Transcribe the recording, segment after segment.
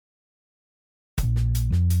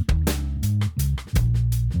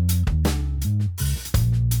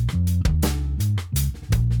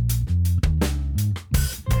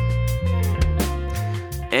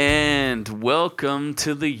welcome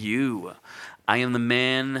to the U. I am the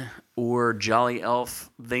man or jolly elf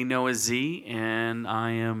they know as Z, and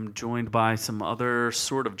I am joined by some other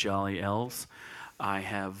sort of jolly elves. I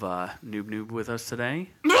have Noob with us today.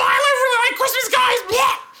 I live for the Christmas,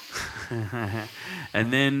 guys!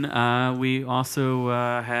 And then we also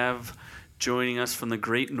have joining us from the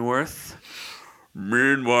Great North.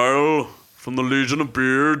 Meanwhile, from the Legion of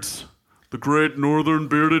Beards, the Great Northern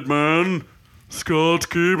Bearded Man, Scott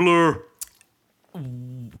Keebler.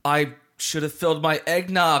 I should have filled my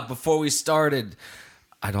eggnog before we started.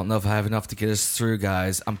 I don't know if I have enough to get us through,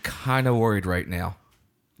 guys. I'm kind of worried right now.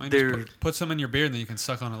 Put some in your beard and then you can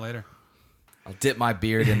suck on it later. I'll dip my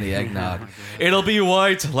beard in the eggnog. It'll be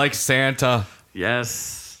white like Santa.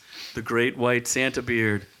 Yes, the Great White Santa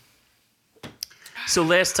Beard. So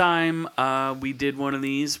last time we did one of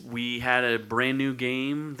these, we had a brand new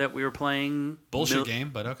game that we were playing. Bullshit game,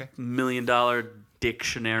 but okay. $1 Million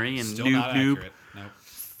Dictionary, and Still not accurate. Nope.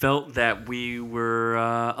 felt that we were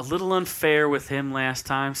a little unfair with him last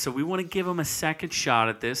time, so we want to give him a second shot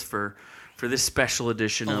at this for this special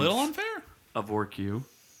edition A little unfair? of OrcU.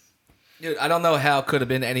 Dude, I don't know how it could have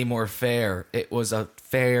been any more fair. It was a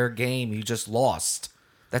fair game. You just lost.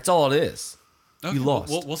 That's all it is. Okay, You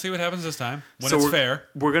lost. We'll see what happens this time when So it's we're- fair.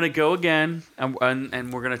 We're going to go again, and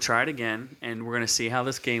we're going to try it again, and we're going to see how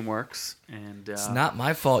this game works. And It's not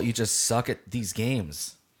my fault you just suck at these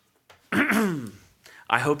games.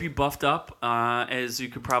 I hope you buffed up, as you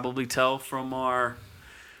could probably tell from our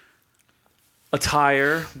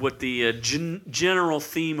attire, what the general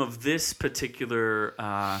theme of this particular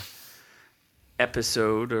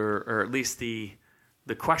episode, or at least the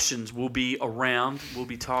questions will be around. We'll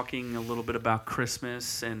be talking a little bit about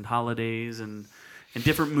Christmas and holidays and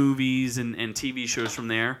different movies and TV shows from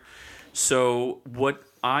there. So what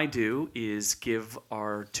I do is give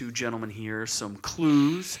our two gentlemen here some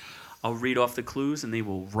clues. I'll read off the clues, and they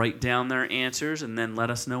will write down their answers and then let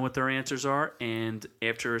us know what their answers are. And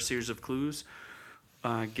after a series of clues,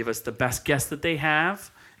 give us the best guess that they have.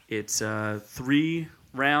 It's 3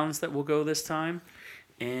 rounds that will go this time.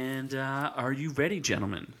 And are you ready,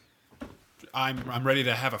 gentlemen? I'm ready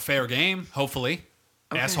to have a fair game, hopefully.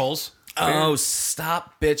 Okay. Assholes. Oh,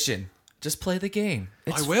 stop bitching. Just play the game.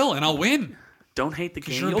 I will, and I'll win. Don't hate the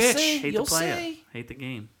 'Cause game. you're a You'll bitch. say, hate You'll the player. say. Hate the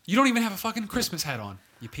game. You don't even have a fucking Christmas hat on,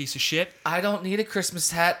 you piece of shit. I don't need a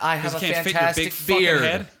Christmas hat. I have a Because it can't fit your fantastic big fucking beard.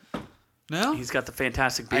 head. No? He's got the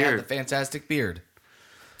fantastic I have beard. the fantastic beard.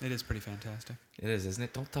 It is pretty fantastic. It is, isn't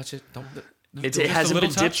it? Don't touch it. Don't. It Just a hasn't little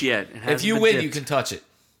been touch? dipped yet. It If hasn't you been win, dipped. you can touch it.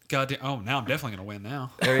 Goddamn. Oh, now I'm definitely going to win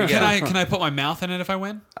now. There you go. Can I put my mouth in it if I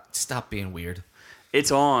win? Stop being weird.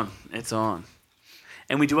 It's on. It's on.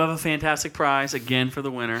 And we do have a fantastic prize, again, for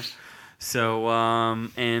the winner. So,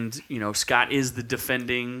 Scott is the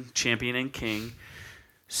defending champion and king.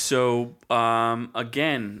 So,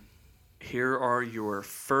 again, here are your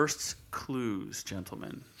first clues,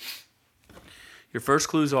 gentlemen. Your first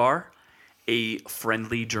clues are a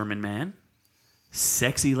friendly German man,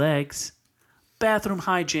 sexy legs, bathroom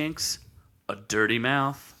hijinks, a dirty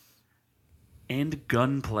mouth, and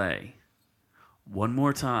gunplay. One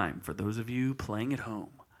more time for those of you playing at home.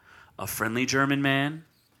 A friendly German man,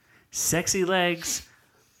 sexy legs,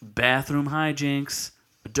 bathroom hijinks,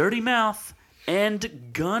 a dirty mouth, and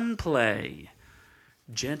gunplay.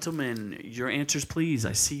 Gentlemen, your answers, please.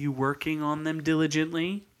 I see you working on them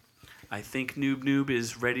diligently. I think Noob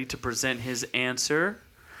is ready to present his answer.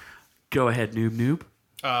 Go ahead, Noob.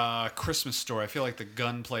 Christmas Story. I feel like the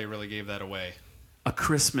gunplay really gave that away. A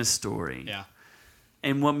Christmas Story. Yeah.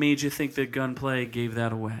 And what made you think the gunplay gave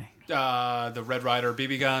that away? The Red Ryder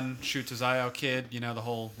BB gun shoots his eye out kid. You know, the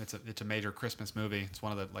whole it's a major Christmas movie. It's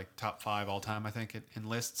one of the top 5 all time, I think, in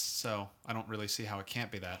lists. So I don't really see how it can't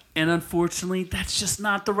be that. And unfortunately, that's just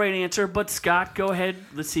not the right answer. But Scott, go ahead.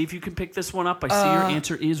 Let's see if you can pick this one up. I see your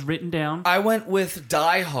answer is written down. I went with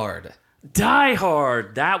Die Hard. Die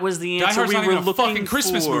Hard. That was the Die answer Hard's we not were even a looking fucking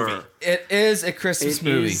Christmas for. movie. It is a Christmas It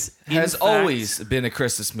movie. is, in Has fact, always been a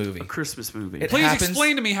Christmas movie. A Christmas movie. It Please happens-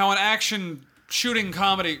 explain to me how an action shooting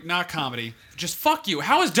comedy, not comedy, just fuck you.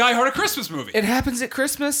 How is Die Hard a Christmas movie? It happens at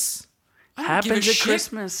Christmas. I don't give a Happens at shit.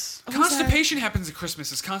 Christmas. Constipation happens at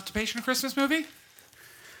Christmas. Is Constipation a Christmas movie?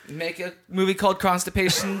 Make a movie called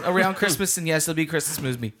Constipation around Christmas, and yes, it'll be a Christmas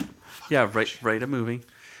movie. Yeah, write a movie.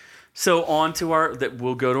 So on to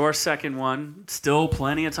we'll go to our second one. Still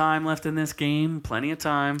plenty of time left in this game. Plenty of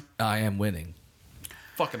time. I am winning.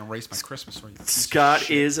 Fucking erase my Christmas story. you piece of Scott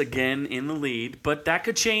shit. is again in the lead, but that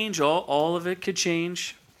could change. All of it could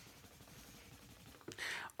change.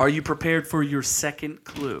 Are you prepared for your second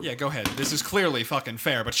clue? Yeah, go ahead. This is clearly fucking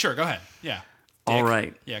fair, but sure, go ahead. Yeah. All Dick.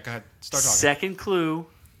 right. Yeah, go ahead. Start talking. Second clue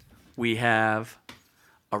we have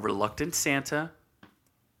a reluctant Santa,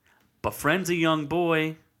 befriends a young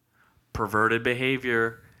boy, perverted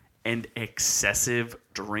behavior, and excessive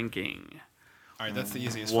drinking. All right, that's the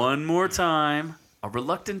easiest. One more time. A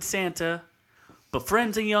reluctant Santa,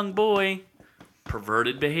 befriends a young boy,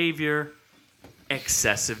 perverted behavior,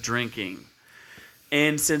 excessive drinking.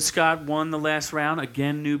 And since Scott won the last round,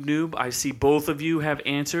 again, Noob, I see both of you have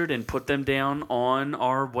answered and put them down on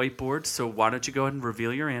our whiteboard. So why don't you go ahead and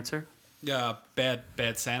reveal your answer? Bad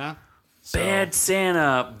Santa. So, Bad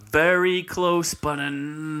Santa. Very close, but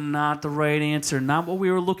not the right answer. Not what we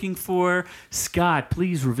were looking for. Scott,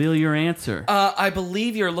 please reveal your answer. I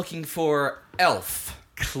believe you're looking for Elf.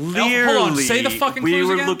 Clearly, hold on, say the fucking we clues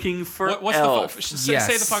were again? looking for What's Elf. say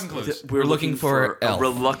Yes. the fucking clues. We're looking for a Elf.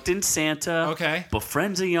 reluctant Santa. Okay.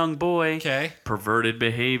 Befriends a young boy. Okay. Perverted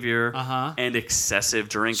behavior. Uh-huh. And excessive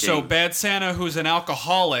drinking. So Bad Santa, who's an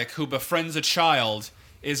alcoholic who befriends a child,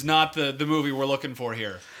 is not the movie we're looking for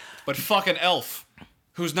here. But fucking Elf,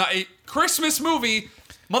 who's not a Christmas movie,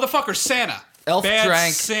 motherfucker Santa. Elf Bad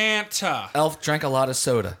drank- Santa. Elf drank a lot of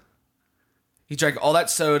soda. He drank all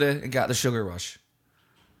that soda and got the sugar rush.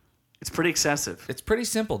 It's pretty excessive. It's pretty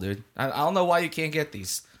simple, dude. I don't know why you can't get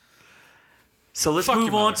these. So let's Fuck move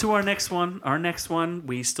your on mother. to our next one. Our next one,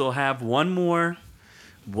 we still have one more.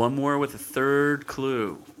 One more with a third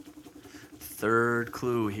clue. Third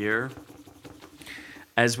clue here.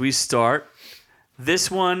 As we start, this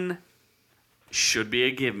one should be a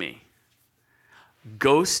gimme.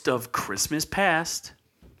 Ghost of Christmas Past,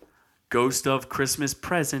 Ghost of Christmas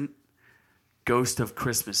Present, Ghost of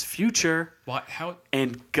Christmas Future, What? How?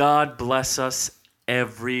 and God Bless Us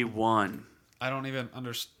Everyone. I don't even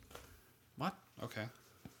understand. What? Okay.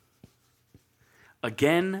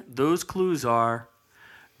 Again, those clues are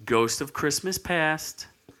Ghost of Christmas Past,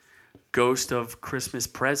 Ghost of Christmas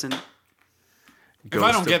Present, If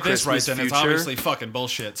I don't get this right, then it's Future, obviously fucking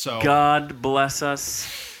bullshit. So God Bless Us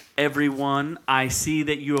Everyone. I see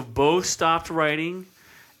that you have both stopped writing,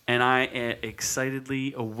 and I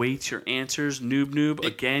excitedly await your answers. Noob,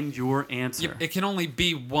 again, your answer. it can only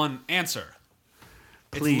be one answer.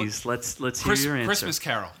 Please, let's hear your answer. Christmas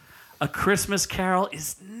Carol. A Christmas Carol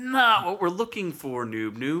is not what we're looking for,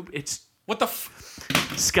 Noob. It's What the?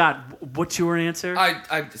 Scott. What's your answer?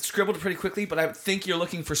 I scribbled pretty quickly, but I think you're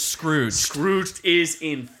looking for Scrooge. Scrooged is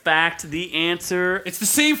in fact the answer. It's the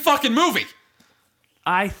same fucking movie.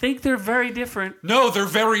 I think they're very different. No, they're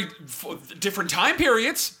very different time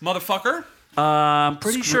periods, motherfucker. I'm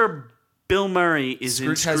pretty sure Bill Murray is Scrooge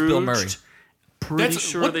in Scrooge. has Bill Murray. Pretty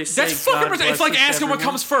sure they say that's fucking. God It's bless like us, asking what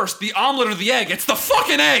everyone. comes first, the omelet or the egg. It's the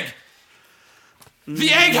fucking egg.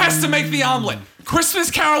 The egg has to make the omelet. Christmas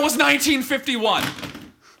Carol was 1951.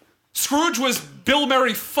 Scrooge was Bill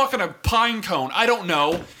Murray fucking a pine cone. I don't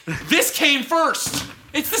know. This came first.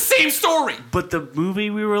 It's the same story. But the movie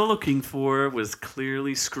we were looking for was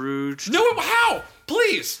clearly Scrooge. No, how?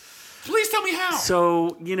 Please tell me how.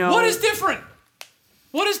 So, you know. What is different?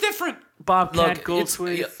 What is different? Bobcat Look,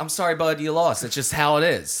 Goldthwait? I'm sorry, bud. You lost. It's just how it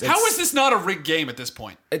is. How is this not a rigged game at this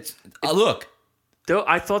point? It's look. Though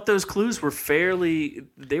I thought those clues were fairly.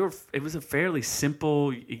 It was a fairly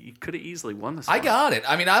simple. You could have easily won this. I one. got it.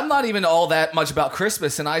 I mean, I'm not even all that much about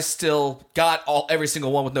Christmas, and I still got every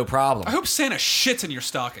single one with no problem. I hope Santa shits in your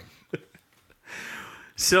stocking.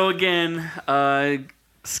 So again,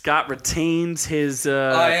 Scott retains his.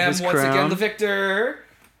 I am his once crown. again the victor.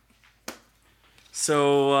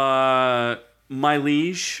 So, my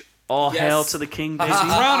liege, all Yes. hail to the king, baby. His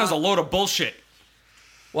crown is a load of bullshit.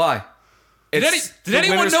 Why? Did the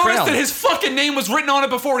anyone winner's notice crown. that his fucking name was written on it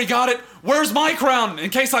before he got it? Where's my crown in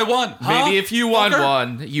case I won? Huh? Maybe if you won Fucker?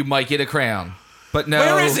 one, you might get a crown. But no.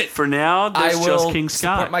 Where is it? For now, I there's will just King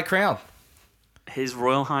support Scott. my crown. His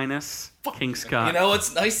Royal Highness, King Scott. You know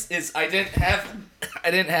what's nice is I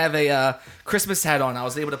didn't have a Christmas hat on. I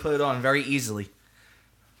was able to put it on very easily.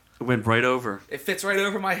 It went right over. It fits right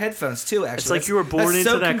over my headphones too. Actually, It's like you were born That's into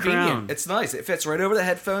so that convenient. crown. It's nice. It fits right over the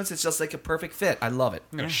headphones. It's just like a perfect fit. I love it.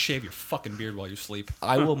 I'm gonna shave your fucking beard while you sleep.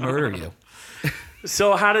 I will murder you.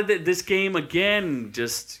 So how did this game again?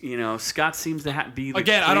 Just Scott seems to be the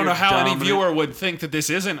Again, I don't clear know how any dominant- viewer would think that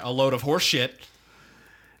this isn't a load of horse shit.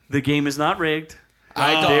 The game is not rigged.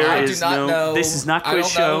 I There do is not no- know. this is not I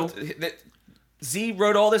quiz don't know. Z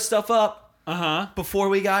wrote all this stuff up before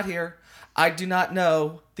we got here. I do not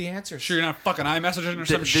know the answers. Sure, you're not fucking iMessaging or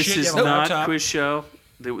some This shit. you is have a not laptop? quiz show.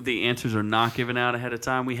 The answers are not given out ahead of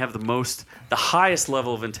time. We have the highest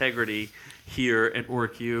level of integrity here at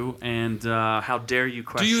OrcU, and how dare you Do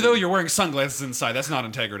question? you though? You're wearing sunglasses inside. That's not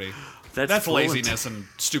integrity. That's full laziness and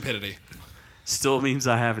stupidity. Still means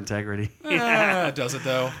I have integrity. Does it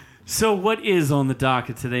though? So what is on the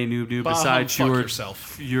docket today, Noob, Bah, besides fuck your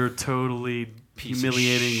yourself. your totally Piece of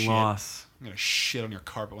humiliating shit. loss? I'm gonna shit on your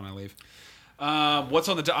carpet when I leave. What's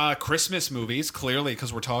on the Christmas movies? Clearly,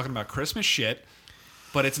 because we're talking about Christmas shit.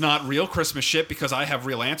 But it's not real Christmas shit because I have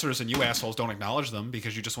real answers and you assholes don't acknowledge them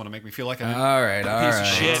because you just want to make me feel like a All right, all piece right. of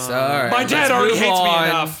shit. All right. My dad Let's already move hates me on.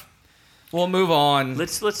 enough. We'll move on.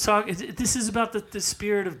 Let's talk. This is about the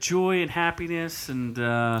spirit of joy and happiness, and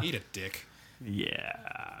Eat a dick. yeah.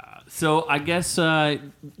 So I guess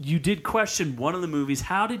you did question one of the movies.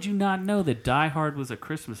 How did you not know that Die Hard was a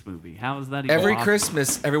Christmas movie? How is that even Every possible?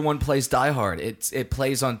 Christmas, everyone plays Die Hard. It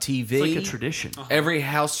plays on TV. It's like a tradition. Every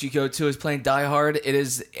house you go to is playing Die Hard. It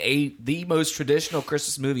is the most traditional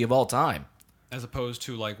Christmas movie of all time. As opposed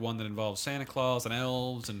to like one that involves Santa Claus and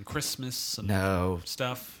elves and Christmas and No,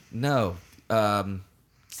 stuff no.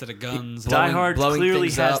 instead of guns. Die Hard blowing clearly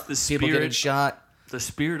things has up, the people getting spirit. shot. The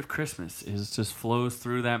spirit of Christmas just flows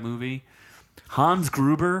through that movie. Hans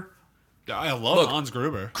Gruber. I love Look. Hans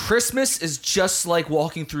Gruber. Christmas is just like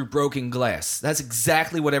walking through broken glass. That's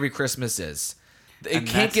exactly what every Christmas is. It And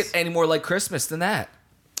can't that's- get any more like Christmas than that.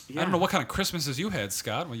 I don't know what kind of Christmases you had,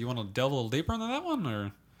 Scott. Well, you want to delve a little deeper into that one,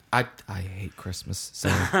 or I hate Christmas, so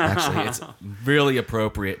actually it's really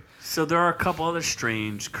appropriate. So there are a couple other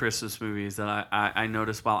strange Christmas movies that I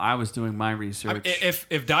noticed while I was doing my research.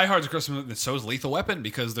 if Die Hard's a Christmas movie, then so is Lethal Weapon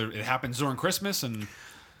because it happens during Christmas and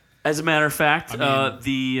As a matter of fact, I mean-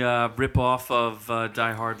 the rip-off of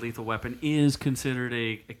Die Hard Lethal Weapon is considered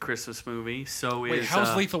a Christmas movie. So wait, is,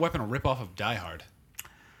 how's Lethal Weapon a ripoff of Die Hard?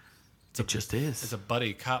 It just is. It's a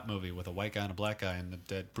buddy cop movie with a white guy and a black guy and the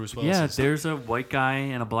dead Bruce Willis. Yeah, is- there's a white guy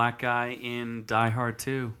and a black guy in Die Hard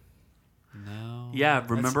 2. no. Yeah,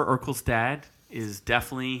 remember Urkel's dad is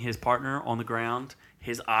definitely his partner on the ground,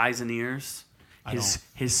 his eyes and ears,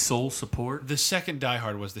 his sole support. The second Die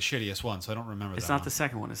Hard was the shittiest one, so I don't remember It's that not one. the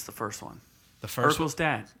second one, it's the first one. The first one. Urkel's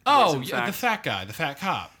dad. Oh, is, in yeah, the fact- fat guy, the fat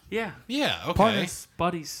cop. Yeah. Yeah, okay. Partners,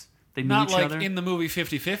 buddies. They Not meet each like other. in the movie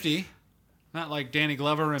 50-50. Not like Danny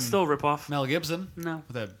Glover and Still rip-off. Mel Gibson. No.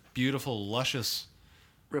 With that beautiful, luscious.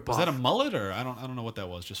 Rip-off. Was that a mullet or I don't know what that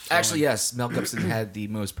was. Just flowing. Actually, yes, Mel Gibson had the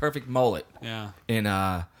most perfect mullet Yeah. in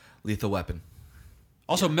Lethal Weapon.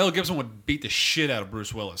 Also, Mel Gibson would beat the shit out of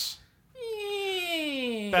Bruce Willis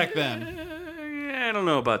back then. Yeah, I don't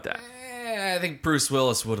know about that. I think Bruce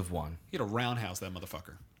Willis would have won. He'd have roundhouse that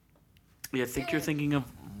motherfucker. Yeah, I think you're thinking of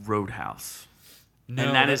Roadhouse. No,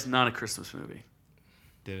 And that is not a Christmas movie.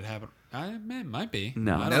 Did it happen? It might be.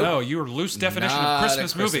 No. I don't Nope. know. Your loose definition Not of a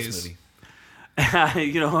Christmas movies. movie.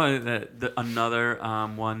 You know, another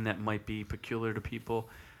one that might be peculiar to people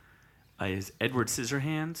is Edward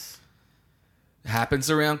Scissorhands. Happens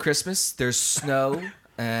around Christmas. There's snow,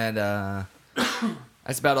 and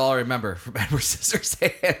that's about all I remember from Edward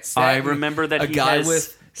Scissorhands. I remember that a he guy has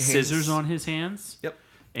with scissors hands. on his hands. Yep.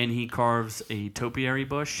 And he carves a topiary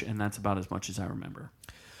bush, and that's about as much as I remember.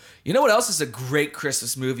 You know what else is a great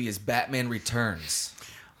Christmas movie? Is Batman Returns.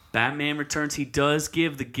 Batman Returns. He does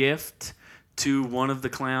give the gift to one of the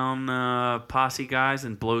clown posse guys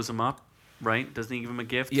and blows him up, right? Doesn't he give him a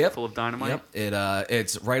gift full of dynamite? Yep.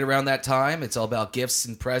 It's right around that time. It's all about gifts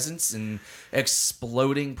and presents and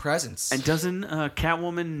exploding presents. And doesn't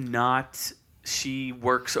Catwoman not... She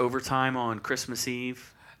works overtime on Christmas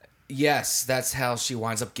Eve? Yes, that's how she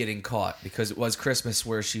winds up getting caught because it was Christmas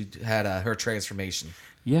where she had her transformation.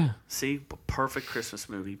 Yeah. See? Perfect Christmas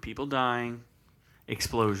movie. People dying,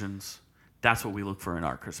 explosions. That's what we look for in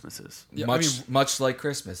our Christmases. Yeah, Much like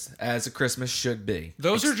Christmas, as a Christmas should be.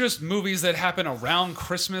 Those are just movies that happen around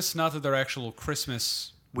Christmas, not that they're actual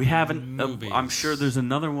Christmas. We haven't... Movies. I'm sure there's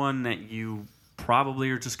another one that you probably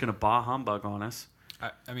are just going to bah humbug on us.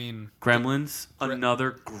 I mean, Gremlins,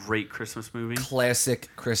 another great Christmas movie. Classic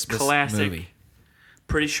Christmas Classic. movie.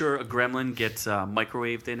 Pretty sure a gremlin gets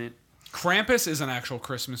microwaved in it. Krampus is an actual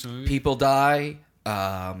Christmas movie. People die.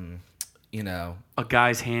 You know, A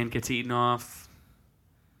guy's hand gets eaten off.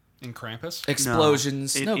 In Krampus?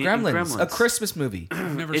 explosions. In- No, in Gremlins. Gremlins. A Christmas movie.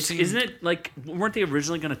 I've never seen. Isn't it like, weren't they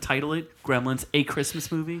originally going to title it Gremlins, a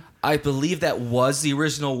Christmas movie? I believe that was the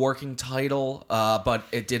original working title, but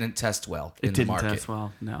it didn't test well in It the didn't market. test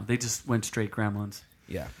well. No, they just went straight Gremlins.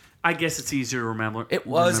 Yeah. I guess it's easier to remember. It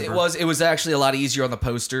was actually a lot easier on the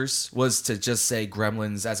posters was to just say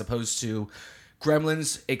Gremlins as opposed to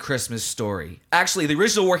Gremlins, A Christmas Story. Actually, the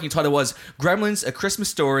original working title was Gremlins, A Christmas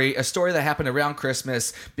Story, a story that happened around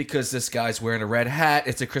Christmas because this guy's wearing a red hat.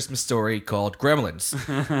 It's a Christmas story called Gremlins.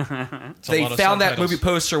 It's a They lot of found that subtitles. movie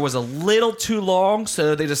poster was a little too long,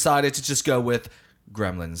 so they decided to just go with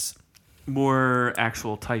Gremlins. More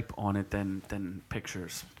actual type on it than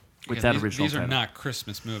pictures with Yeah, that original These are title. not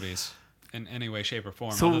Christmas movies. in any way, shape, or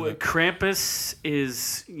form. So other than- Krampus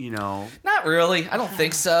is, Not really. I don't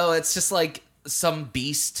think so. It's just like some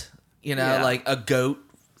beast, Yeah. like a goat.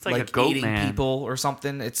 It's like a goat eating man. people or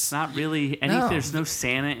something. It's not really any. No. There's no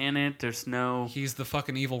Santa in it. There's no. he's the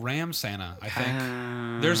fucking evil ram Santa, I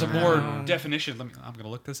think. There's a more definition. I'm going to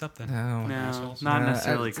look this up then. No, Assholes. not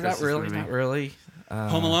necessarily. Not Christmas really. movie. Not really.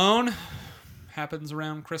 Home Alone happens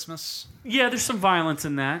around Christmas. Yeah, there's some violence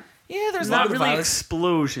in that. Yeah, there's Not a lot of really violence.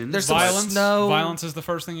 explosions. There's some Violence. snow. Violence is the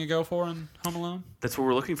first thing you go for in Home Alone. That's what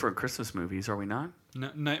we're looking for in Christmas movies, are we not?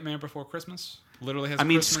 Nightmare Before Christmas literally has. I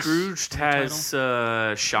mean, Christmas Scrooge in the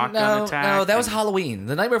has shotgun No, attack. no, that was and- Halloween.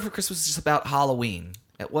 The Nightmare Before Christmas is just about Halloween.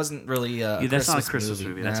 It wasn't really a that's not a Christmas Christmas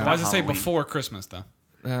movie. That's No. title. Why does it say Halloween. before Christmas though?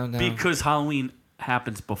 No, no. Because Halloween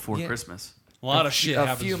happens before Yeah. Christmas. A lot of shit a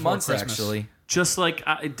happens few before months Christmas. actually. Just like,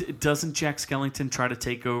 doesn't Jack Skellington try to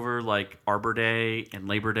take over like Arbor Day and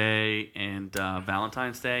Labor Day and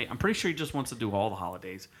Valentine's Day? I'm pretty sure he just wants to do all the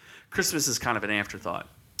holidays. Christmas is kind of an afterthought.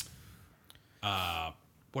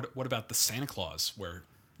 What about the Santa Claus, where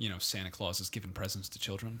Santa Claus is giving presents to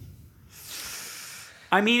children?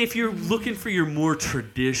 I mean, if you're looking for your more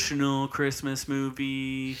traditional Christmas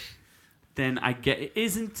movie, then I get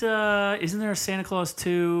isn't there a Santa Claus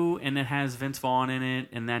 2 and it has Vince Vaughn in it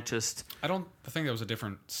and that just I think that was a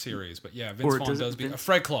different series, but yeah, Or Vince Vaughn does it- does be Vince-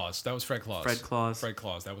 Fred Claus. That was Fred Claus. Fred Claus. Fred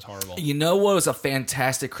Claus. That was horrible. You know what was a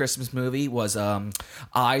fantastic Christmas movie was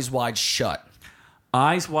Eyes Wide Shut.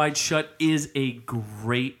 Eyes Wide Shut is a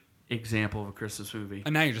great example of a Christmas movie.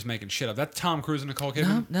 And now you're just making shit up. That's Tom Cruise and Nicole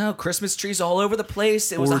Kidman. No, Christmas trees all over the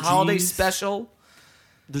place. It was a holiday Orgies. special.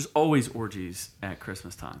 There's always orgies at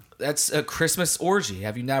Christmas time. That's a Christmas orgy.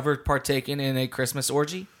 Have you never partaken in a Christmas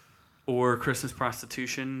orgy? Or Christmas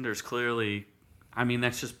prostitution. There's clearly, I mean,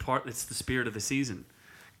 that's just it's the spirit of the season.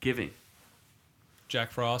 Giving.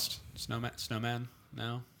 Jack Frost, Snowman.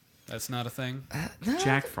 No, that's not a thing. No,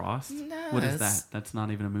 Jack Frost? What is it's- that? That's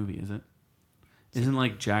not even a movie, is it? Isn't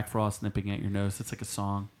like Jack Frost nipping at your nose? It's like a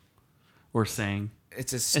song. Or saying.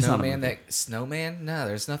 It's a not a snowman movie. Snowman? No,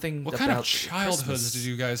 there's nothing What about kind of childhoods Christmas. did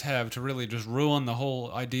you guys have to really just ruin the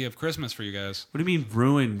whole idea of Christmas for you guys? What do you mean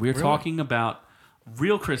ruin? We're talking about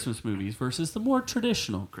real Christmas movies versus the more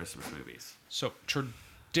traditional Christmas movies. So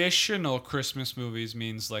traditional Christmas movies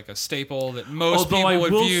means like a staple that most Although I people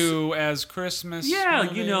would will view as Christmas. Yeah,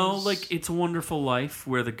 movies. like It's a Wonderful Life,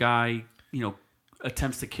 where the guy,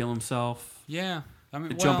 attempts to kill himself, Yeah, I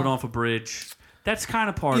mean, jumping off a bridge. That's kind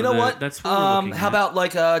of part You know of it. what? That's what we're looking how at. about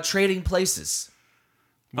like Trading Places?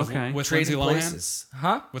 Okay. with Lindsay Trading Lohan. Places,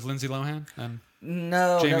 huh? With Lindsay Lohan and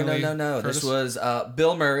No, Jamie Lee no. Curtis? This was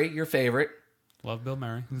Bill Murray, your favorite. love Bill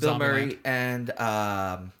Murray. Bill Zombieland. Murray and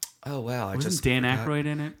oh wow, I Wasn't just Dan forgot. Aykroyd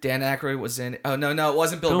in it? Dan Aykroyd was in. Oh no, it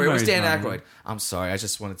wasn't Bill Bill Murray. It was Murray's Dan not in Aykroyd. it. I'm sorry, I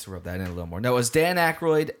just wanted to rub that in a little more. No, it was Dan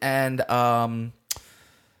Aykroyd and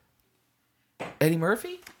Eddie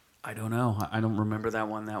Murphy. I don't know. I don't remember that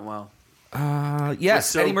one that well. Yes, What's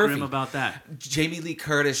so Eddie Murphy. grim about that? Jamie Lee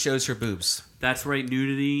Curtis shows her boobs. That's right.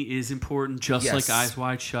 Nudity is important, just Yes. like Eyes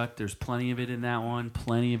Wide Shut. There's plenty of it in that one.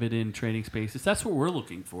 Plenty of it in Trading Spaces. That's what we're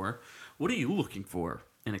looking for. What are you looking for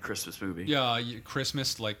in a Christmas movie? Yeah,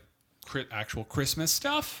 Christmas like actual Christmas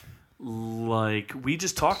stuff. Like we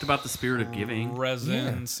just talked about the spirit of giving.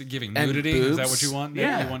 Presents, giving And nudity. Is that boobs. what you want?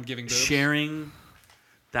 Yeah, you want giving boobs. sharing.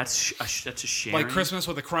 That's a sharing. Like Christmas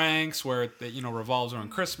with the Cranks, where it revolves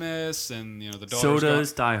around Christmas, and the daughters. So go-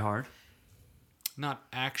 does Die Hard. Not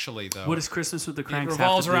actually though. What does Christmas with the it Cranks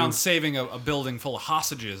revolves have to around do? saving a building full of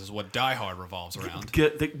hostages? Is what Die Hard revolves around.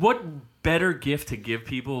 What better gift to give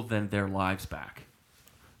people than their lives back?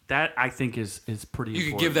 That I think is pretty. You could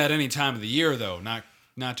important. give that any time of the year though, not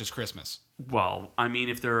just Christmas. Well, I mean,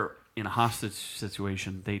 if they're in a hostage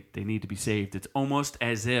situation, they need to be saved. It's almost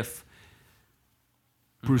as if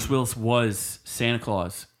Bruce Willis was Santa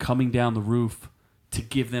Claus coming down the roof to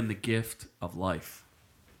give them the gift of life.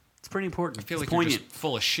 It's pretty important. I feel it's like poignant. you're just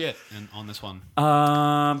full of shit on this one.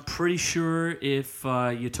 Pretty sure if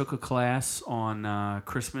you took a class on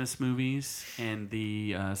Christmas movies and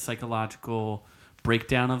the psychological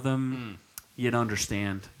breakdown of them, you'd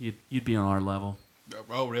understand. You'd be on our level.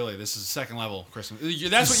 Oh, really? This is second level Christmas.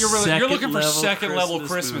 That's what you're looking for. Second level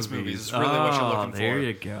Christmas movies is really what you're looking for. There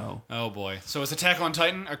you go. Oh boy. So is Attack on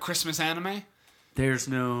Titan a Christmas anime? There's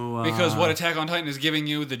no Because what Attack on Titan is giving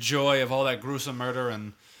you the joy of all that gruesome murder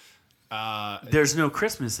and. there's no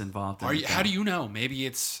Christmas involved. How do you know? Maybe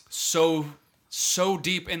it's so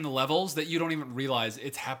deep in the levels that you don't even realize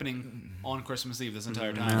it's happening on Christmas Eve this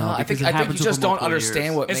entire time. No. I because think it you happens just over don't multiple understand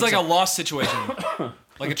years. what It's makes like a it- lost situation.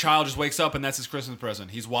 Like a child just wakes up and that's his Christmas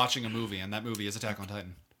present. He's watching a movie and that movie is Attack on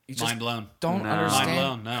Titan. just Mind blown. don't No. understand Mind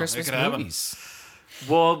blown. No, it Christmas could happen. movies.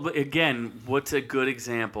 Well, but again, what's a good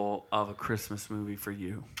example of a Christmas movie for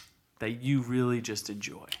you that you really just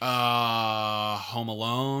enjoy? Home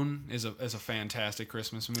Alone is a fantastic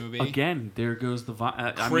Christmas movie. Again, there goes the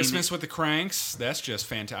Christmas with the Cranks. That's just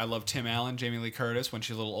fantastic. I love Tim Allen, Jamie Lee Curtis when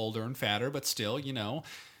she's a little older and fatter, but still,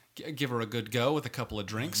 give her a good go with a couple of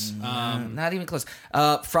drinks. Not even close.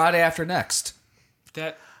 Friday After Next.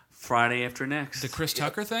 That Friday After Next. the Chris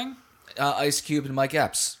Tucker thing? Ice Cube and Mike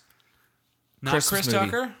Epps. Not Christmas Chris movie.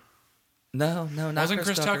 Tucker? No, not Wasn't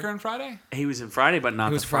Chris Tucker in Friday? He was in Friday, but not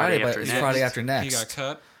He was the Friday, Friday, but after it's next. Friday After Next. He got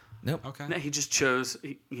cut. Nope. Okay. No, he just chose.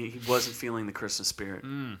 He wasn't feeling the Christmas spirit.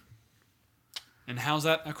 And how's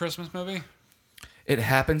that a Christmas movie? It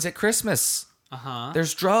happens at Christmas. Uh-huh.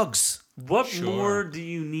 There's drugs. What Sure. more do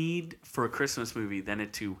you need for a Christmas movie than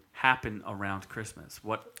it to happen around Christmas?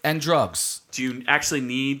 What And drugs. do you actually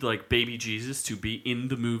need, like baby Jesus, to be in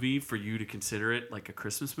the movie for you to consider it like a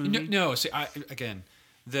Christmas movie? No, see,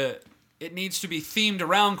 it needs to be themed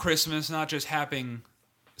around Christmas, not just happening,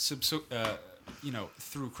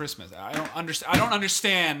 through Christmas. I don't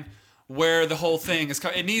understand where the whole thing is.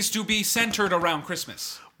 It needs to be centered around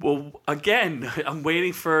Christmas. Well, again, I'm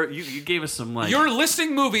waiting for you. You gave us some You're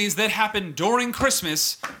listing movies that happen during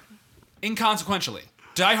Christmas, inconsequentially.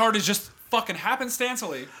 Die Hard is just fucking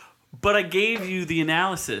happenstancely. but I gave you the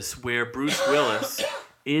analysis where Bruce Willis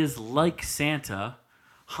is like Santa,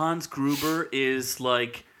 Hans Gruber is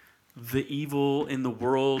like the evil in the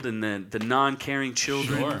world and the non-caring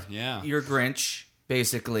children. Sure, yeah. You're Grinch,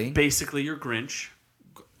 basically. Basically, you're Grinch.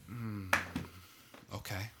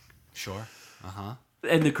 Okay, sure. Uh-huh.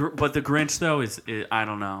 And but the Grinch though is I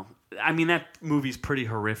don't know. I mean that movie's pretty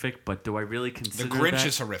horrific, but do I really The consider Grinch that?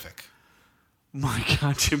 is horrific. My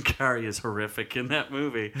God, Jim Carrey is horrific in that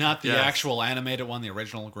movie. Not the Yes. actual animated one, the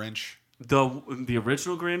original Grinch. The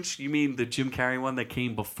original Grinch? You mean the Jim Carrey one that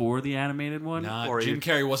came before the animated one? Jim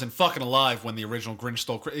Carrey wasn't fucking alive when the original Grinch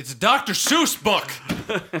stole Christmas. It's a Dr. Seuss book,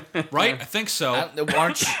 right? I think so. Why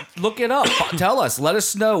don't you look it up? Tell us. Let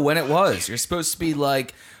us know when it was. You're supposed to be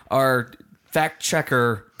like our fact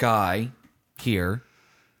checker guy here.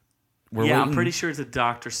 We're yeah, I'm waiting. pretty sure it's a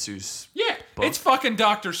Dr. Seuss. Yeah, book. it's fucking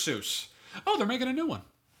Dr. Seuss. Oh, they're making a new one.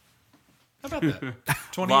 How about that?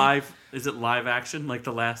 20, Live? Is it live action like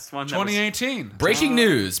the last one? That was- 2018. Breaking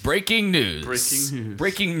news. Breaking news. Breaking news.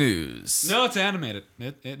 Breaking news. No, it's animated.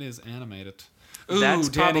 It is animated. Ooh, That's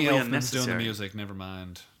Danny probably Elfman's doing the unnecessary. music. Never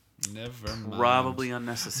mind. Probably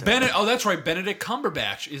unnecessary. Oh, that's right. Benedict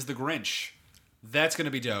Cumberbatch is the Grinch. That's going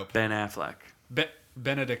to be dope. Ben Affleck.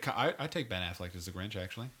 Benedict. I take Ben Affleck as the Grinch,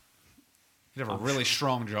 actually. He'd have a really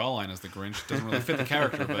strong jawline as the Grinch. Doesn't really fit the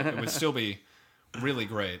character, but it would still be really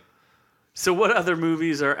great. So what other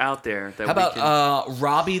movies are out there that How we about can...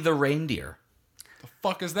 Robbie the Reindeer? The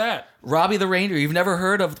fuck is that? Robbie the Reindeer. You've never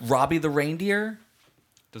heard of Robbie the Reindeer?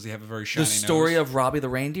 Does he have a very shiny The story nose? of Robbie the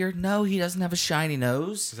Reindeer? No, he doesn't have a shiny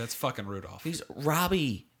nose. 'Cause that's fucking Rudolph. He's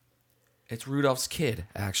Robbie. It's Rudolph's kid,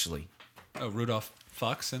 actually. Oh, Rudolph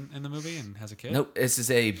fucks in the movie and has a kid? Nope, this is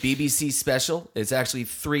a BBC special. It's actually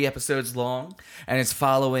 3 episodes long, and it's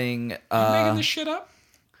following You making this shit up?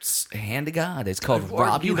 Hand to God. It's called Or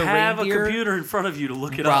Robbie you the have Reindeer. a computer in front of you to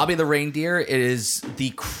look it Robbie up. the Reindeer. It is the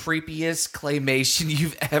creepiest claymation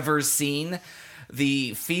you've ever seen.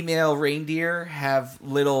 The female reindeer have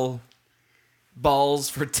little balls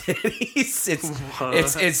for titties.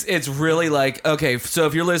 It's really like, okay, so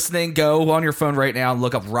if you're listening, go on your phone right now and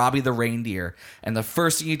look up Robbie the Reindeer. And the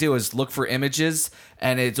first thing you do is look for images,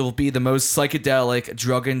 and it will be the most psychedelic,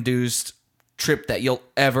 drug-induced trip that you'll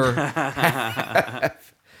ever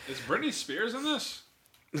Is Britney Spears in this?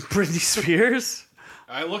 Britney Spears?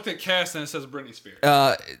 I looked at cast and it says Britney Spears.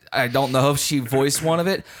 I don't know if she voiced one of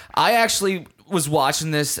it. I actually was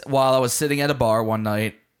watching this while I was sitting at a bar one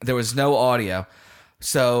night. There was no audio,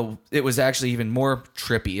 so it was actually even more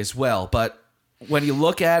trippy as well. But when you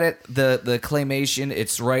look at it, the claymation,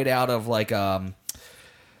 it's right out of like I'm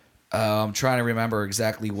trying to remember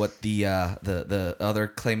exactly what the other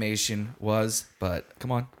claymation was, but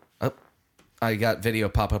come on. Oh, I got video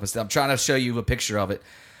pop up instead. I'm trying to show you a picture of it,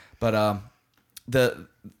 but the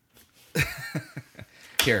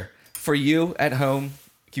here for you at home,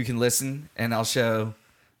 you can listen, and I'll show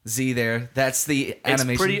Z there. That's the animation.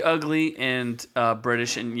 It's pretty ugly and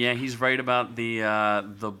British, and yeah, he's right about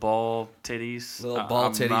the ball titties. Little ball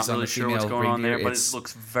I'm titties not on really the sure what's female going on there, reindeer. but It's- it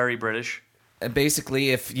looks very British. And basically,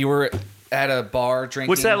 if you were at a bar drinking,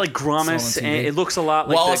 What's that like, Gromit? it's on And TV. it looks a lot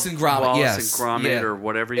like Wallace the and Gromit. Wallace Yes, and Gromit, yeah. or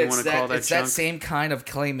whatever you want to call that It's junk. that same kind of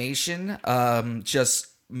claymation, just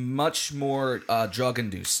much more drug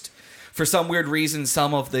induced. For some weird reason,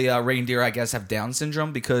 some of the reindeer, I guess, have Down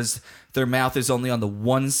syndrome because their mouth is only on the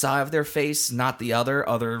one side of their face, not the other.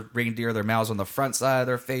 Other reindeer, their mouth's on the front side of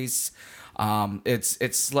their face.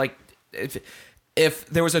 It's like if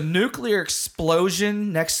there was a nuclear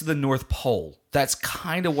explosion next to the North Pole. That's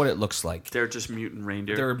kind of what it looks like. They're just mutant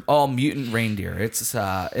reindeer. They're all mutant reindeer. It's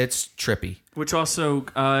trippy. Which also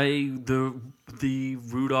the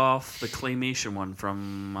Rudolph, the claymation one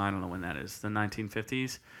from, I don't know when that is, the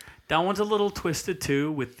 1950s. That one's a little twisted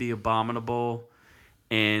too, with the Abominable,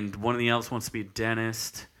 and one of the elves wants to be a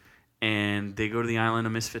dentist, and they go to the island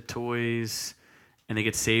of misfit toys, and they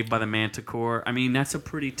get saved by the Manticore. I mean, that's a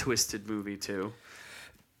pretty twisted movie too.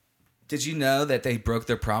 Did you know that they broke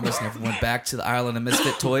their promise and never went back to the island of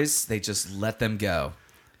misfit toys? They just let them go.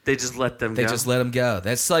 They just let them They go. just let them go.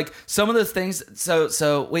 That's like some of the things.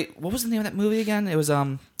 So wait, what was the name of that movie again? It was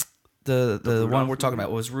the one we're talking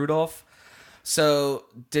about was Rudolph. So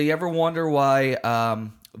do you ever wonder why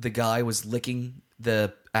the guy was licking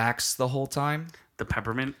the axe the whole time? The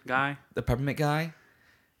peppermint guy? The peppermint guy?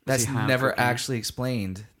 That's he have never cocaine? actually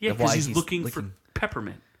explained. Yeah, why because he's looking for licking.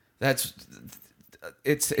 peppermint. That's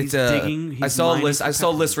it's He's a. digging, he's I saw a mining list. for I saw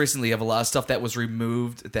a list peppermint. recently of a lot of stuff that was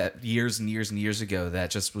removed that years and years and years ago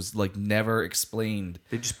that just was like never explained.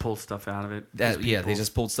 They just pull stuff out of it. That These yeah, they people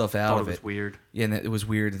just pulled stuff out thought of it was it. weird. Yeah, and it was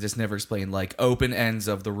weird. It just never explained like open ends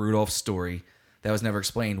of the Rudolph story. That was never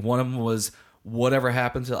explained. One of them was whatever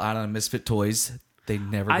happened to the Island of Misfit Toys. They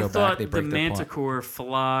never go I back. thought They the break their plot. Manticore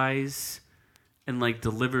flies and like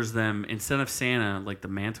delivers them instead of Santa. Like the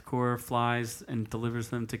Manticore flies and delivers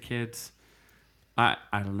them to kids. I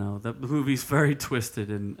don't know. The movie's very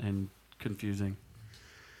twisted and confusing.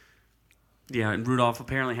 Yeah, and Rudolph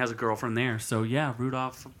apparently has a girlfriend there. So yeah,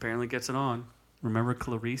 Rudolph apparently gets it on. Remember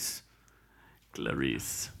Clarice?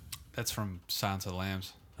 Clarice. That's from Silence of the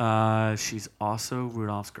Lambs. She's also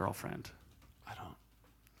Rudolph's girlfriend. I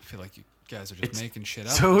feel like you guys are just making shit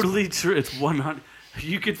up. Totally true. It's 100.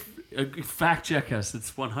 You could fact check us.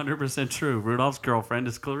 It's 100% true. Rudolph's girlfriend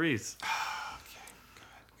is Clarice.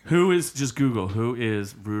 Who is, just Google, who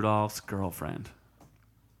is Rudolph's girlfriend?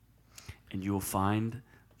 And you will find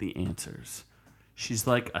the answers. She's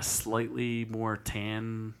like a slightly more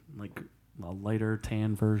tan, like a lighter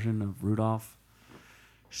tan version of Rudolph.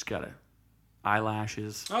 She's got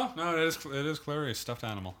eyelashes. Oh no, it is Clarice, stuffed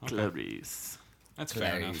animal. Okay. Clarice. That's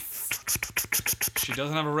fair enough. She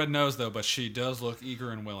doesn't have a red nose though, but she does look eager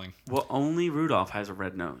and willing. Well, only Rudolph has a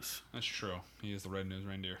red nose. That's true. He is the red-nosed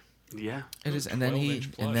reindeer. Yeah. It is, and then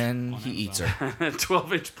 12-inch plush he on eats Amazon. her.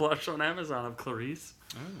 12-inch plush on Amazon of Clarice.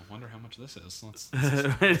 Oh, wonder how much this is. Let's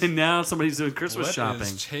And now somebody's doing Christmas what shopping.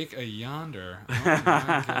 is Take a Yonder? Oh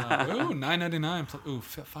my god! Ooh, $9.99. Ooh,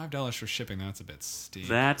 $5 for shipping. That's a bit steep.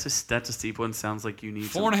 That's a steep one. Sounds like you need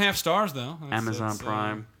 4.5 stars though. some Amazon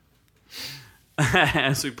Prime.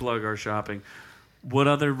 As we plug our shopping, what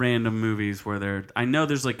other random movies were there? I know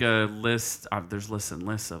there's like a list. There's lists and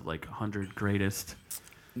lists of like 100 greatest.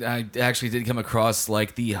 I actually did come across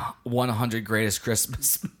like the 100 greatest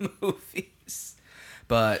Christmas movies,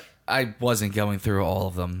 but I wasn't going through all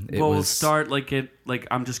of them. We'll start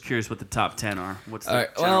I'm just curious what the top 10 are. What's the All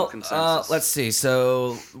right, general well, consensus? let's see.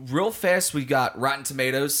 So, real fast, we got Rotten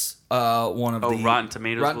Tomatoes. One of the Rotten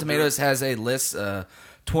Tomatoes Rotten will do Tomatoes has a list.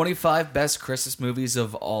 25 best Christmas movies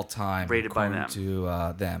of all time, Rated by according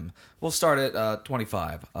to them. We'll start at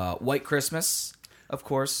 25. White Christmas, of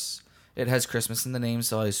course. It has Christmas in the name,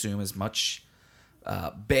 so I assume as much.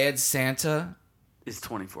 Bad Santa It's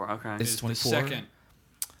 24. Okay. is 24.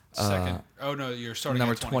 Second. Oh no, you're starting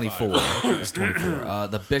Number at 25. 24. It's 24.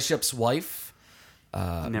 The Bishop's Wife.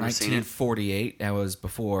 Never seen it. 1948. That was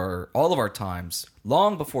before all of our times.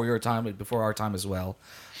 Long before your time, but before our time as well.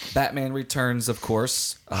 Batman Returns, of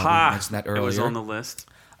course. We mentioned that earlier. It was on the list.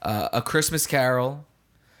 A Christmas Carol.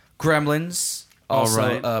 Gremlins. Also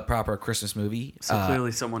right. a proper Christmas movie. So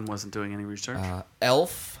clearly someone wasn't doing any research.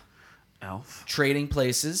 Elf. Elf. Trading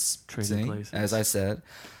Places. Trading Places. As I said.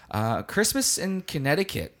 Christmas in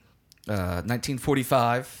Connecticut.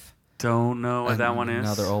 1945. Don't know what that one is.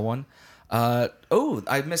 Another old one.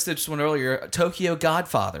 I missed this one earlier. Tokyo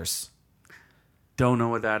Godfathers. Don't know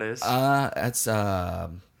what that is. That's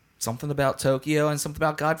something about Tokyo and something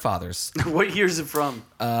about Godfathers. What year is it from?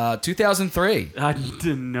 2003. I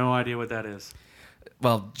had no idea what that is.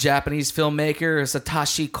 Well, Japanese filmmaker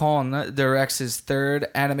Satoshi Kon directs his third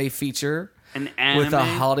anime feature An anime? with a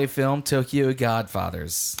holiday film, Tokyo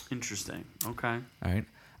Godfathers. Interesting. Okay. All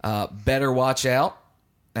right. Better Watch Out.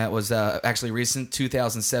 That was actually recent,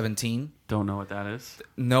 2017. Don't know what that is.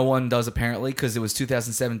 No one does apparently because it was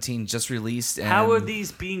 2017, just released. And How are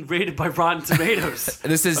these being rated by Rotten Tomatoes?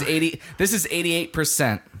 This is 80. This is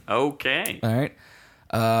 88%. Okay. All right.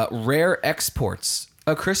 Rare Exports,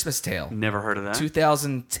 A Christmas Tale. Never heard of that.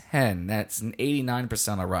 2010. That's an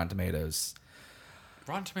 89% on Rotten Tomatoes.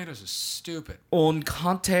 Rotten Tomatoes is stupid. Un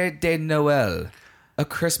Conte de Noël, A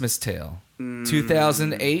Christmas Tale.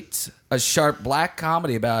 2008. A sharp black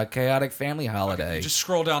comedy about a chaotic family holiday. Just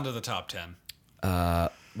scroll down to the top 10.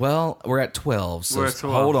 Well, we're at 12, so We're at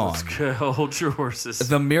 12. hold on. Let's go. Hold your horses.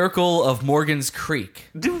 The Miracle of Morgan's Creek.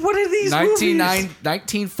 Dude, what are these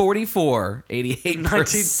 1944, 88%.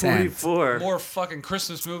 1944. More fucking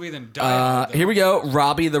Christmas movie than Die Hard. Here we go.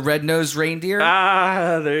 Robbie the Red-Nosed Reindeer.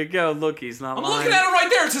 Ah, there you go. Look, he's not I'm lying. looking at it right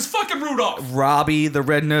there. It says fucking Rudolph. Robbie the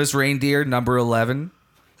Red-Nosed Reindeer, number 11.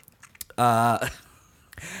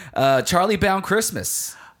 Charlie Brown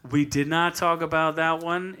Christmas. We did not talk about that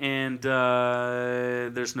one, and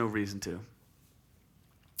there's no reason to.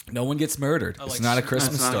 No one gets murdered. I It's like not a Snoopy.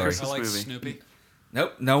 Christmas It's not a story. Christmas I like movie. Snoopy.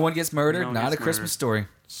 Nope, no one gets murdered. No one Not gets a Christmas murdered. story.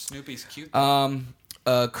 Snoopy's cute.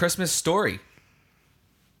 Christmas Story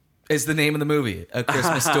is the name of the movie. A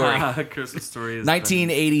Christmas Story. Christmas Story is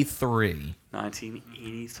 1983.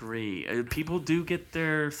 1983. People do get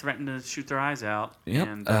threatened to shoot their eyes out. Yep.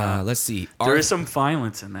 And, Let's see. there is some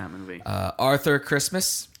violence in that movie. Arthur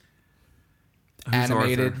Christmas. Who's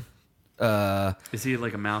Animated. Arthur? Is he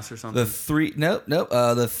like a mouse or something? The 3D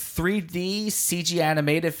CG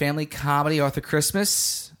animated family comedy Arthur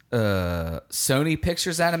Christmas. Sony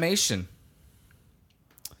Pictures Animation.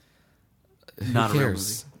 Not Who a real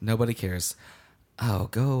cares? Nobody cares. Oh,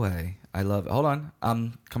 go away. I love it. Hold on.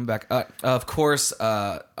 I'm coming back. Of course,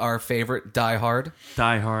 our favorite, Die Hard.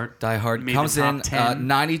 Die Hard. Die Hard Made comes the top in 10.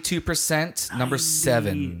 92%, number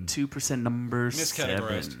 7. 2% number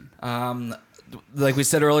Miscategorized. 7. Like we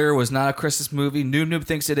said earlier, was not a Christmas movie. Noob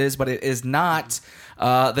thinks it is, but it is not.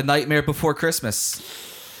 The Nightmare Before Christmas.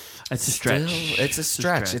 It's a stretch. Still, it's a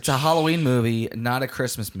stretch. It's a Halloween movie, not a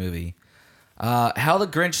Christmas movie. How the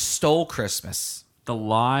Grinch Stole Christmas. The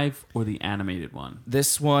live or the animated one?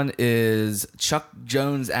 This one is Chuck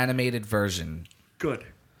Jones animated version. Good.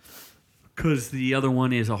 Because the other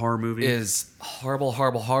one is a horror movie. Is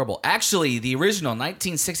horrible. Actually, the original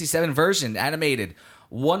 1967 version animated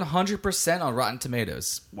 100% on Rotten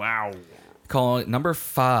Tomatoes. Wow. Calling it number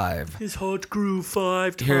 5. His heart grew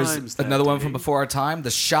 5 times. Here's that another one day. from before our time.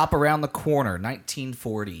 The Shop Around the Corner,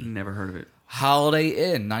 1940. Never heard of it. Holiday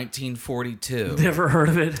Inn, 1942. Never heard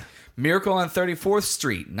of it. Miracle on 34th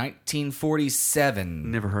Street,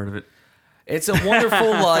 1947. Never heard of it. It's a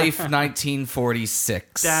Wonderful Life,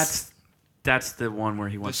 1946. That's the one where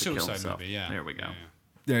he The wants to kill suicide himself. movie, yeah. There we go. Yeah.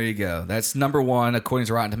 There you go. That's number 1 according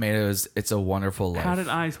to Rotten Tomatoes. It's a Wonderful Life. How did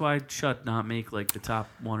Eyes Wide Shut not make like the top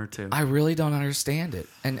 1 or 2? I really don't understand it.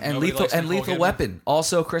 And Nobody likes Nicole Lethal Kidman? Weapon,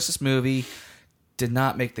 also a Christmas movie, did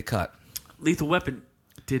not make the cut. Lethal Weapon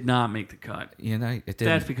did not make the cut. You know, it didn't.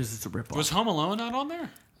 That's because it's a ripoff. Was Home Alone not on there?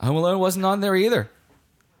 Home Alone wasn't on there either.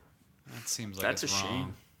 That seems like That's it's a shame.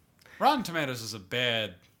 wrong. Rotten Tomatoes is a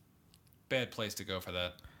bad place to go for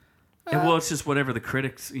that. Well, it's just whatever the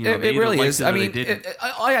critics, you know, It they either really liked is. it I or they mean, didn't.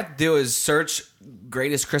 all you have to do is search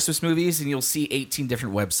greatest Christmas movies, and you'll see 18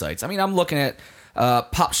 different websites. I mean, I'm looking at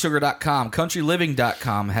popsugar.com,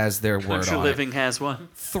 countryliving.com has their word Country on Living has one.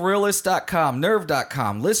 it. Thrillist.com,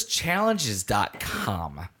 nerve.com,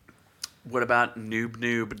 listchallenges.com. What about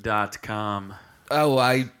noobnoob.com? Oh,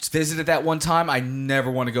 I visited that one time. I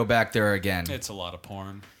never want to go back there again. It's a lot of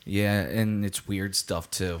porn. Yeah, and it's weird stuff,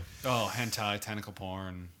 too. Oh, hentai, tentacle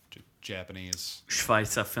porn, Japanese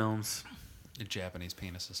Films. Japanese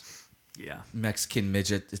penises. Yeah. Mexican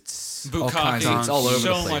midget. It's all Bukkake. kinds of, it's all over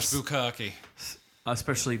so the place. much bukkake.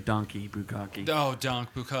 Especially Donkey Bukkake. Oh,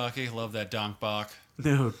 donk bukkake. Love that donk bok.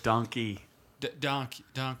 No, Donkey. Donk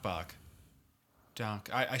bok. Donk.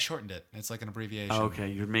 I shortened it. It's like an abbreviation. Oh, okay,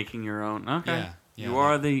 you're making your own. Okay. Yeah, you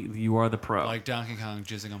are the pro. Like Donkey Kong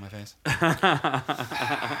jizzing on my face.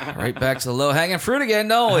 Right back to the low-hanging fruit again,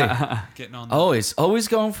 don't we? Getting on. Always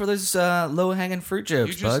going for those low-hanging fruit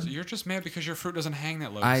jokes, bud. You're just mad because your fruit doesn't hang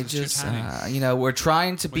that low. I It's just, too tiny. we're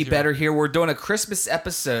trying to be your- better here. We're doing a Christmas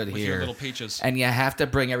episode With here, your little peaches. and you have to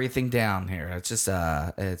bring everything down here. It's just,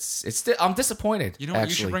 I'm disappointed. You know what you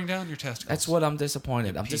actually. should bring down? Your testicles. That's what I'm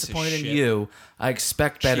disappointed. I'm piece of disappointed in shit. you. I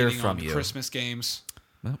expect better Cheating from on you. Christmas games.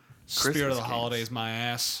 Well, Spirit Christmas of the games. holidays, my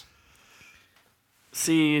ass.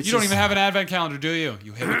 See, it's You don't just- even have an advent calendar, do you?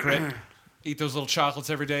 You hypocrite. Eat those little chocolates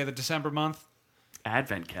every day of the December month.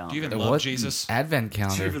 Advent calendar. Do you even what love Jesus? Advent Do you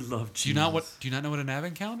calendar? even love Jesus? Do you not know what an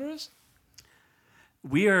advent calendar is?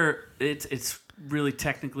 We are. It's really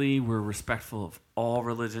technically we're respectful of all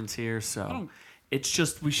religions here, so don't- it's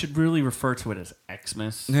just we should really refer to it as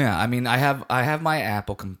Xmas. Yeah, I mean, I have my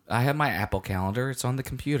Apple calendar. It's on the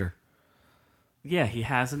computer. Yeah, he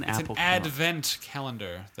has an It's Apple an calendar. advent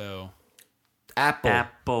calendar, though.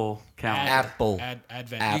 Apple calendar. Apple.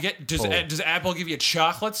 Advent. You get does Apple. Apple give you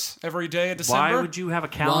chocolates every day of December? Why would you have a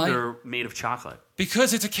calendar made of chocolate?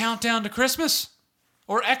 Because it's a countdown to Christmas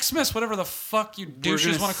or Xmas, whatever the fuck you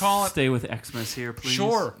douches want to call it. Stay with Xmas here, please.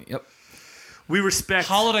 Sure. Yep. We respect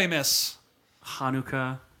Holiday miss.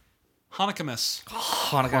 Hanukkah, Hanukkah miss.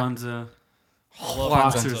 Hanukkah. Kwanzaa,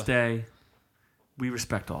 Boxer's Day. We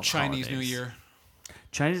respect all the Chinese holidays. New Year.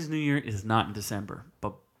 Chinese New Year is not in December,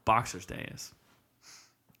 but Boxer's Day is.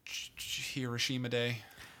 Hiroshima Day.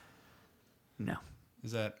 No.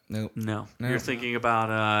 Is that Nope. No. No. You're thinking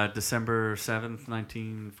about December 7th,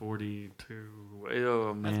 1942.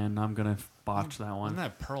 Oh, man, I'm going to botch that isn't one.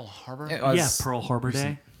 that Pearl Harbor? It was- Yeah, Pearl Harbor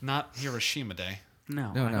Day. Not Hiroshima Day.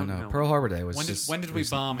 No. No, I no, don't no. know. Pearl Harbor Day was When just. did we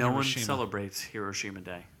bomb No one Hiroshima? celebrates Hiroshima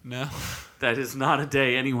Day. No. That is not a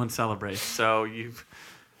day anyone celebrates. So you've,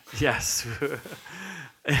 yes.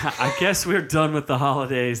 I guess we're done with the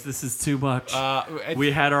holidays. This is too much.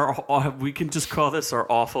 We had we can just call this our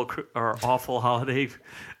awful holiday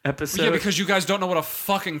episode. Yeah, because you guys don't know what a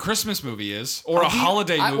fucking Christmas movie is, or a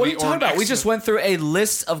holiday movie, What are you or talking an about? We Xmas. just went through a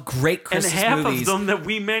list of great and Christmas half movies. of them that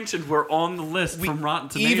we mentioned were on the list from Rotten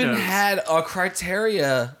Tomatoes. Even had a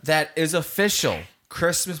criteria that is official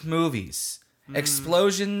Christmas movies: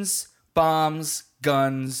 explosions, bombs,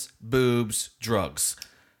 guns, boobs, drugs.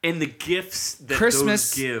 and the gifts that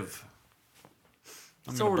Christmas- those give. I'm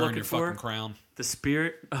That's gonna what we're burn looking your for. fucking crown. The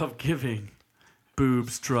spirit of giving.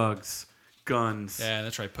 Boobs, drugs, guns. Yeah,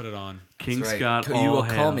 that's right. Put it on. King That's right. Scott, You all will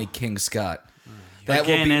hail. call me King Scott. That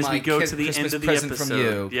Again, will be as my we go to the Christmas end of the present episode, from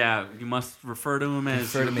you. yeah, you must refer to him as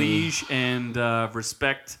Refer your to me. liege and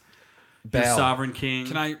respect your Bow. sovereign king.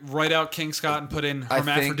 Can I write out King Scott and put in I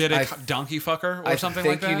think hermaphroditic donkey fucker or something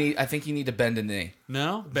like that? I think you need to bend a knee.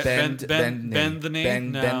 No, Bend bend the knee.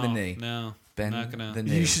 Bend- no, bend the knee. No, Bend not gonna. the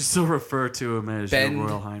knee. You should still refer to him as Bend, your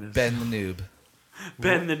Royal Highness. bend the noob.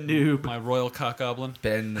 Ben the noob. My royal cock goblin.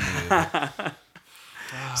 Bend the noob.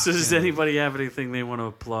 So does anybody have anything they want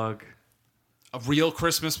to plug? A real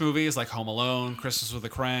Christmas movies like Home Alone, Christmas with the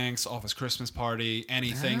Cranks, Office Christmas Party,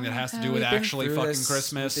 anything that has to do with We've been actually through fucking this.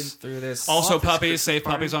 Christmas. We've been through this. Also, Office puppies. Christmas Save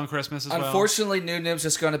Party. puppies on Christmas as well. Unfortunately, New Noob's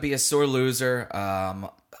just going to be a sore loser.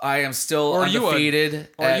 I am still Or are you a- undefeated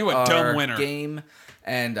or are at you a our dumb winner? game,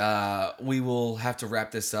 and we will have to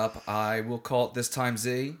wrap this up. I will call it this time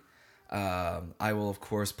Z. I will, of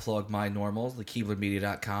course, plug my normal,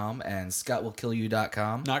 thekeeblermedia.com and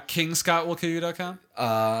scottwillkillyou.com. Not kingscottwillkillyou.com.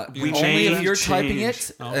 We Only changed- if you're typing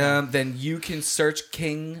changed. it, then you can search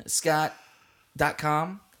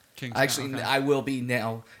kingscott.com. King Actually, okay. I will be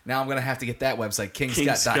now. Now I'm going to have to get that website,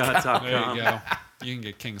 kingscott.com. KingScott.com. There you go. You can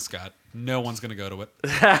get King Scott. No one's gonna go to it.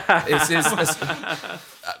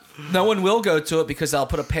 No one will go to it because I'll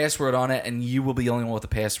put a password on it, and you will be the only one with the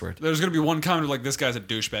password. There's gonna be one comment like, "This guy's a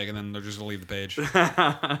douchebag," and then they're just gonna leave the page.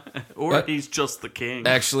 Or What? he's just the king.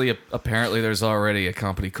 Actually, apparently, there's already a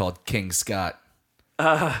company called King Scott.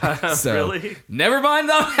 So, Really? never mind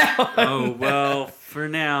though. Oh, well, for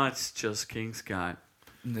now, it's just King Scott.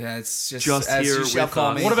 That's just Just here you shall with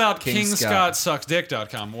call us. me. What about King Scott?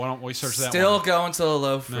 kingscottsucksdick.com? Why don't we search that Still one? going to the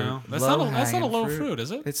low fruit. No, that's not a low fruit,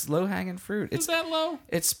 is it? It's low hanging fruit. Is It's that low?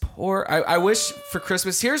 It's poor. I wish for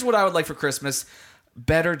Christmas. Here's what I would like for Christmas: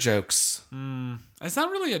 better jokes. It's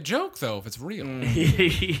not really a joke though. If it's real,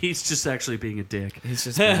 He's just actually being a dick. He's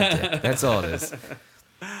just being a dick. That's all it is.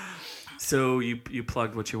 So you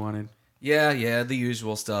plugged what you wanted. Yeah, the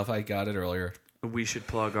usual stuff. I got it earlier. We should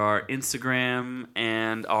plug our Instagram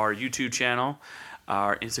and our YouTube channel.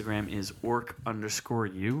 Our Instagram is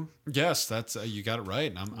orc_u. yes, that's you got it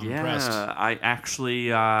right. I'm Yeah, impressed. I actually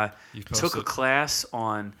You took a posted- class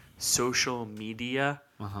on social media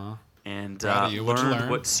Uh-huh. and Proud of you. What'd you learned learn?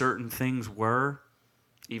 what certain things were,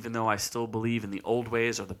 even though I still believe in the old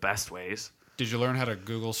ways are the best ways. Did you learn how to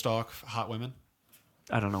Google stalk hot women?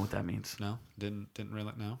 I don't know what that means. No, didn't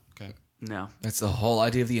really. No, okay. No. That's the whole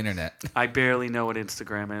idea of the internet. I barely know what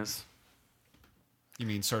Instagram is. You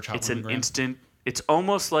mean search hot It's women? an instant. It's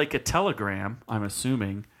almost like a telegram, I'm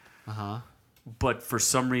assuming, Uh huh. but for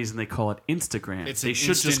some reason they call it Instagram. It's they an should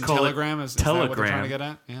instant just call telegram. it Is that what they're trying to telegram. get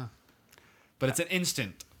at? Yeah. But it's an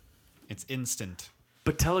instant. It's instant.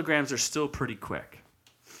 But telegrams are still pretty quick.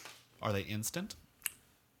 Are they instant?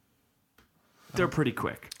 They're pretty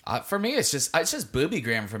quick. For me, it's just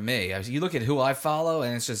boobygram for me. You look at who I follow,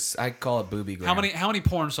 and it's just I call it boobygram. How many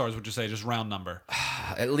porn stars would you say? Just round number.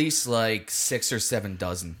 At least like 6 or 7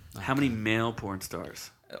 dozen. How many male porn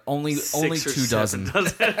stars? Only 6 or 2 7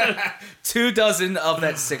 dozen. 2 dozen of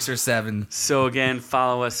that 6 or 7. So again,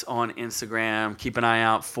 follow us on Instagram. Keep an eye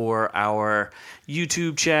out for our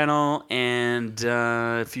YouTube channel, and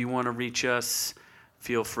if you want to reach us,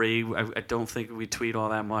 feel free. I don't think we tweet all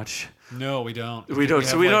that much. No, we don't. We don't.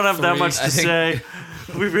 So we don't have that much to say.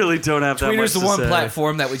 We really don't have that much to say. Twitter's the one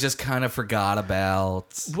platform that we just kind of forgot about.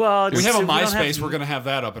 Well, We have a MySpace. We're going to have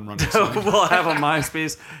that up and running soon. We'll have a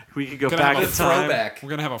MySpace. We could go back in time. Throwback. We're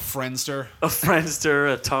going to have a Friendster. A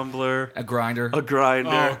Friendster, a Tumblr, A grinder. a Grinder.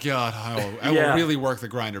 Oh, God. I will Yeah. really work the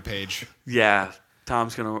Grinder page. Yeah,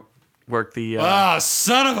 Tom's gonna work the.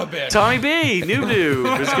 Son of a bitch. Tommy B,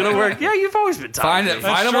 Noob is gonna work. Yeah, you've always been Tommy B.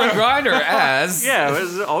 Find him on true. Grinder as. Yeah,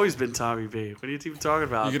 it's always been Tommy B. What are you even talking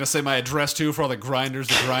about? You're going to say my address, too, for all the grinders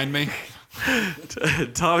that grind me?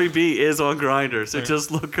 Tommy B is on Grinder, so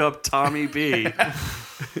just look up Tommy B.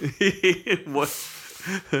 What?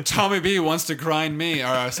 Tommy B wants to grind me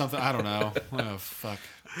or something. I don't know. Oh, fuck.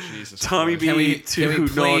 Jesus Tommy Christ. B. Can we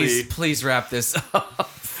too naughty. please wrap this up?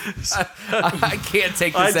 I can't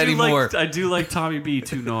take this anymore. I do like Tommy B.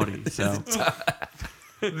 Too naughty. So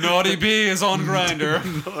Naughty B is on Grinder.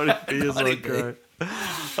 Naughty B is Naughty on B. Grinder.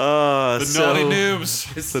 The naughty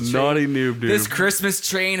noobs. The naughty noob. This Christmas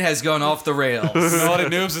train has gone off the rails. Naughty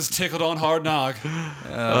noobs is tickled on hard nog.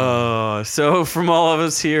 So from all of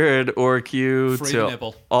us here at OrcU Free to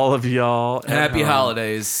nipple. all of y'all, at Happy home,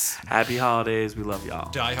 holidays. Happy holidays. We love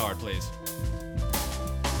y'all. Die hard, please.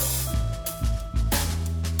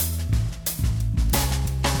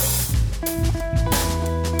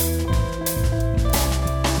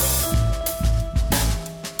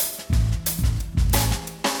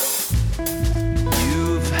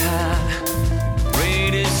 You've had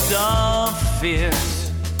greatest of fears.